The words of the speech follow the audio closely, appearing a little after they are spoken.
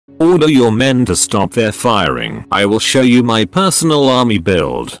Order your men to stop their firing. I will show you my personal army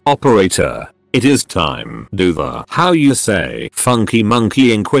build. Operator, it is time. Do the how you say funky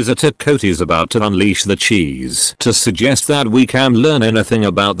monkey. Inquisitor Cody's about to unleash the cheese to suggest that we can learn anything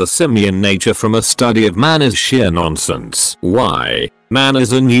about the simian nature from a study of man is sheer nonsense. Why? Man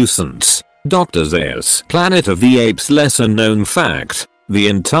is a nuisance. Dr. Zayas, Planet of the Apes. Lesser known fact. The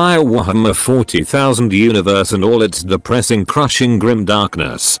entire Warhammer 40,000 universe and all its depressing, crushing, grim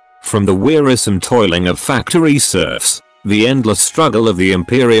darkness, from the wearisome toiling of factory serfs, the endless struggle of the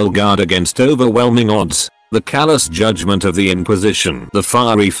Imperial Guard against overwhelming odds, the callous judgment of the Inquisition, the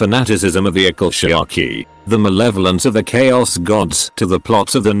fiery fanaticism of the Akalshiaki, the malevolence of the Chaos Gods, to the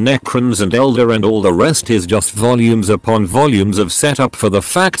plots of the Necrons and Elder, and all the rest is just volumes upon volumes of setup for the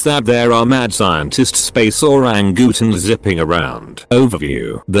fact that there are mad scientist space orangutans zipping around.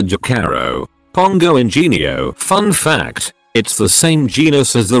 Overview. The Jokaero, Pongo Ingenio. Fun fact, it's the same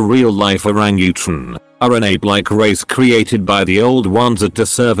genus as the real-life orangutan, are an ape-like race created by the Old Ones to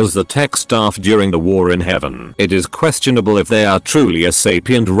serve as the tech staff during the War in Heaven. It is questionable if they are truly a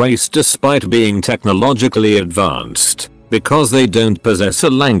sapient race despite being technologically advanced, because they don't possess a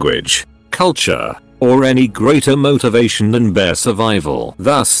language, culture, or any greater motivation than bare survival.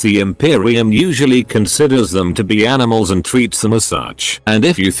 Thus the Imperium usually considers them to be animals and treats them as such. And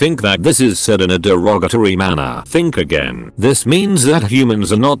if you think that this is said in a derogatory manner, think again. This means that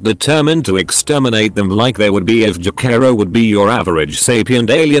humans are not determined to exterminate them like they would be if Jokaero would be your average sapient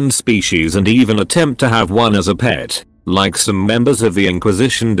alien species and even attempt to have one as a pet, like some members of the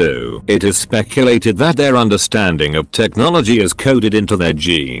Inquisition do. It is speculated that their understanding of technology is coded into their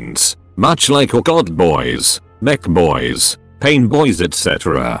genes, much like God boys, mech boys, pain boys,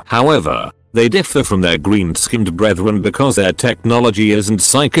 etc. However, they differ from their green-skinned brethren because their technology isn't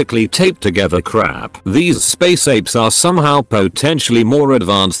psychically taped together crap. These space apes are somehow potentially more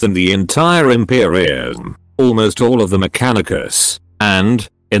advanced than the entire Imperium, almost all of the Mechanicus, and,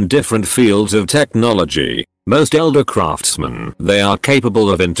 in different fields of technology, most elder craftsmen. They are capable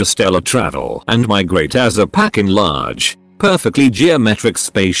of interstellar travel and migrate as a pack in large, perfectly geometric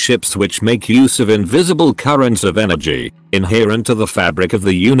spaceships which make use of invisible currents of energy, inherent to the fabric of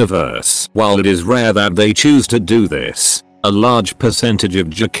the universe. While it is rare that they choose to do this, a large percentage of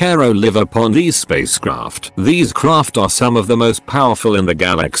Jokaero live upon these spacecraft. These craft are some of the most powerful in the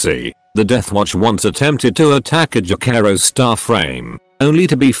galaxy. The Death Watch once attempted to attack a Jokaero starframe, only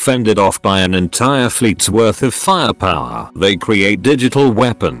to be fended off by an entire fleet's worth of firepower. They create digital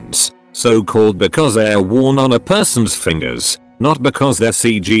weapons, so called because they are worn on a person's fingers, not because they're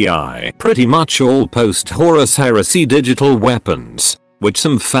CGI. Pretty much all post-Horus Heresy digital weapons, which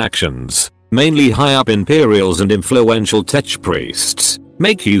some factions, mainly high-up Imperials and influential tech priests,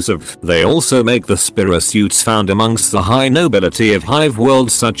 make use of. They also make the spirosuits found amongst the high nobility of hive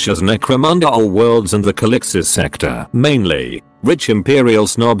worlds such as Necromunda or worlds and the Calixis sector. Mainly, rich Imperial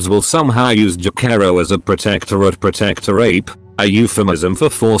snobs will somehow use Jokaero as a protector ape, a euphemism for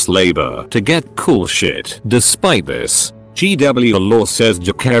forced labor, to get cool shit. Despite this, GW lore says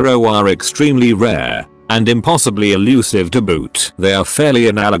Jokaero are extremely rare, and impossibly elusive to boot. They are fairly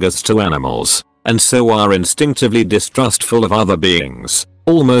analogous to animals, and so are instinctively distrustful of other beings,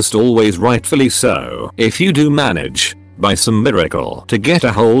 almost always rightfully so. If you do manage, by some miracle, to get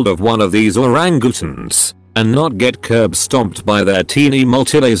a hold of one of these orangutans, and not get curb stomped by their teeny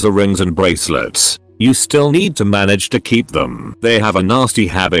multi-laser rings and bracelets, you still need to manage to keep them. They have a nasty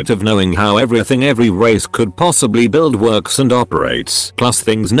habit of knowing how everything every race could possibly build works and operates, plus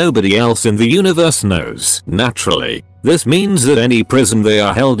things nobody else in the universe knows. Naturally, this means that any prison they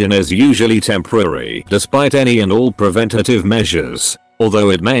are held in is usually temporary, despite any and all preventative measures,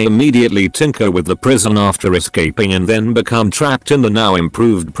 although it may immediately tinker with the prison after escaping and then become trapped in the now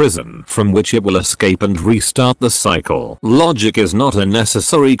improved prison, from which it will escape and restart the cycle. Logic is not a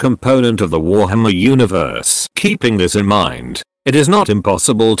necessary component of the Warhammer universe. Keeping this in mind, it is not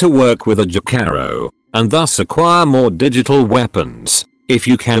impossible to work with a Jokaero, and thus acquire more digital weapons. If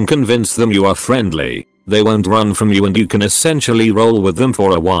you can convince them you are friendly, they won't run from you and you can essentially roll with them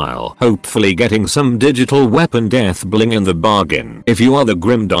for a while, hopefully getting some digital weapon death bling in the bargain. If you are the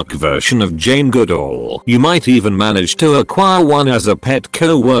grimdark version of Jane Goodall, you might even manage to acquire one as a pet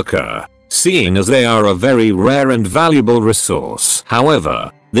co-worker, seeing as they are a very rare and valuable resource.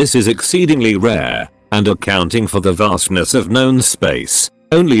 However, this is exceedingly rare, and accounting for the vastness of known space,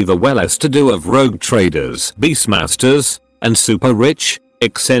 only the well-to-do of rogue traders, beastmasters, and super rich,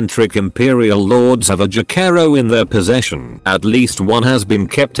 eccentric imperial lords have a Jokaero in their possession. At least one has been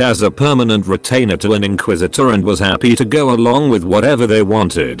kept as a permanent retainer to an inquisitor and was happy to go along with whatever they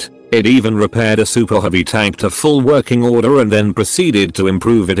wanted. It even repaired a super heavy tank to full working order and then proceeded to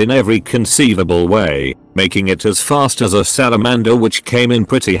improve it in every conceivable way, making it as fast as a salamander, which came in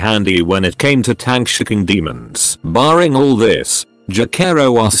pretty handy when it came to tank shaking demons. Barring all this,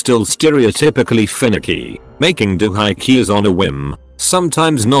 Jokaero are still stereotypically finicky, making doohikes on a whim,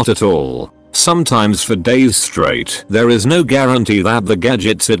 sometimes not at all, sometimes for days straight. There is no guarantee that the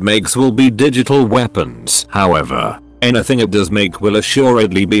gadgets it makes will be digital weapons. However, anything it does make will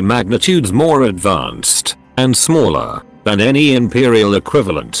assuredly be magnitudes more advanced and smaller than any imperial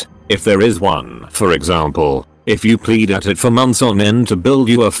equivalent, if there is one. For example, if you plead at it for months on end to build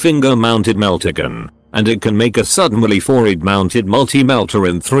you a finger-mounted meltagun, and it can make a suddenly forehead-mounted multi-melter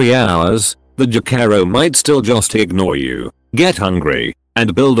in 3 hours, the Jokaero might still just ignore you, get hungry,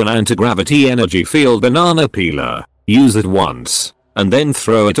 and build an anti-gravity energy field banana peeler, use it once, and then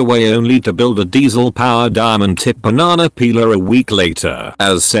throw it away only to build a diesel-powered diamond-tip banana peeler a week later.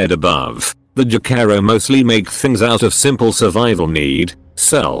 As said above, the Jokaero mostly make things out of simple survival need,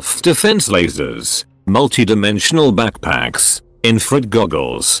 self-defense lasers, multi-dimensional backpacks, infrared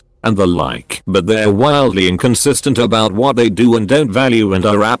goggles, and the like. But they're wildly inconsistent about what they do and don't value, and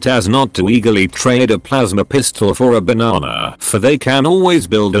are apt as not to eagerly trade a plasma pistol for a banana, for they can always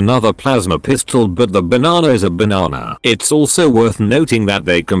build another plasma pistol, but the banana is a banana. It's also worth noting that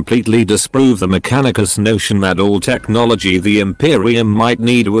they completely disprove the Mechanicus notion that all technology the Imperium might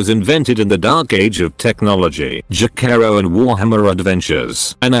need was invented in the dark age of technology. Jokaero and Warhammer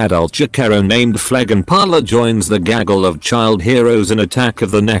Adventures. An adult Jokaero named Flegenparla joins the gaggle of child heroes in Attack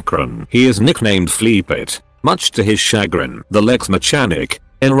of the Necron. He is nicknamed Fleepit, much to his chagrin. The Lex Mechanic,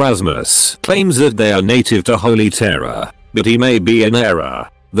 Erasmus, claims that they are native to Holy Terra, but he may be in error.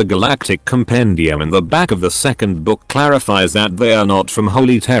 The Galactic Compendium in the back of the second book clarifies that they are not from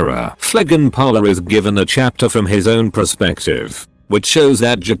Holy Terra. Flegenparla is given a chapter from his own perspective, which shows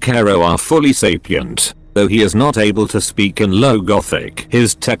that Jokaero are fully sapient, though he is not able to speak in Low Gothic.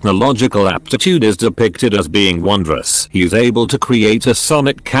 His technological aptitude is depicted as being wondrous. He is able to create a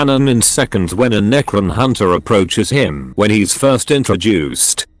sonic cannon in seconds when a Necron hunter approaches him. When he's first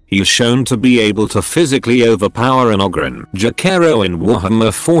introduced, he is shown to be able to physically overpower an Ogryn. Jokaero in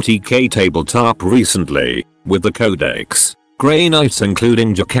Warhammer 40k tabletop recently, with the Codex. Grey Knights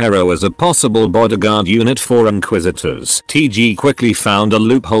including Jokaero as a possible bodyguard unit for Inquisitors. TG quickly found a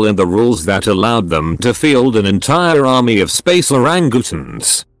loophole in the rules that allowed them to field an entire army of space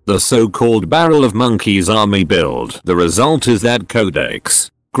orangutans, the so-called Barrel of Monkeys army build. The result is that Codex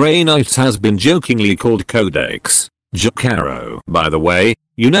Grey Knights has been jokingly called Codex Jokaero. By the way,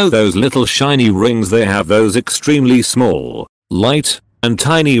 you know those little shiny rings they have, those extremely small, light, and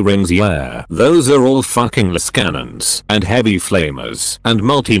tiny rings? Yeah, those are all fucking las cannons and heavy flamers and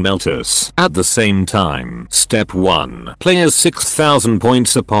multi-melters at the same time. Step 1. Players 6000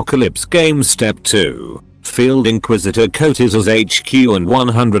 points Apocalypse game. Step 2. Field Inquisitor Cotis as HQ and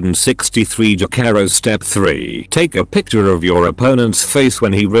 163 Jokaero. Step 3. Take a picture of your opponent's face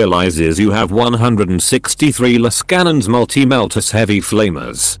when he realizes you have 163 las cannons multi-melters heavy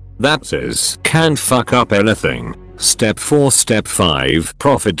flamers. That is, can't fuck up anything. Step 4. Step 5.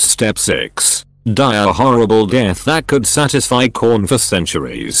 Profit. Step 6. Die a horrible death that could satisfy Khorne for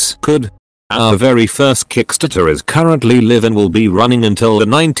centuries. Could. Our very first Kickstarter is currently live and will be running until the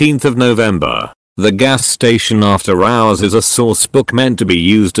 19th of November. The gas station after hours is a source book meant to be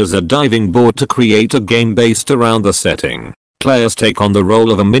used as a diving board to create a game based around the setting. Players take on the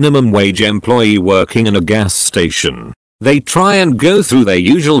role of a minimum wage employee working in a gas station. They try and go through their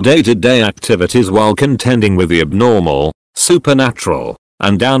usual day-to-day activities while contending with the abnormal, supernatural,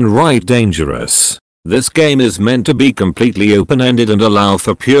 and downright dangerous. This game is meant to be completely open-ended and allow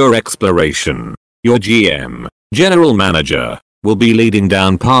for pure exploration. Your GM, General Manager, will be leading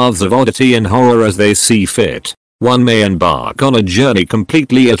down paths of oddity and horror as they see fit. One may embark on a journey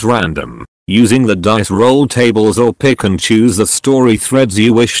completely at random, using the dice roll tables, or pick and choose the story threads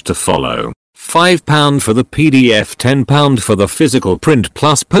you wish to follow. £5 for the PDF, £10 for the physical print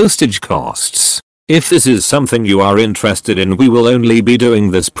plus postage costs. If this is something you are interested in, we will only be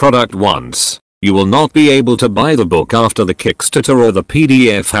doing this product once. You will not be able to buy the book after the Kickstarter or the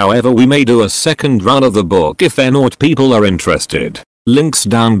PDF. However, we may do a second run of the book if then not people are interested. Links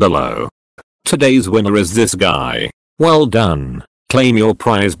down below. Today's winner is this guy. Well done. Claim your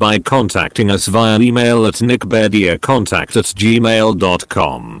prize by contacting us via email at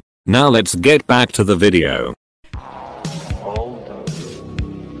neckbeardiacontact@gmail.com. Now let's get back to the video.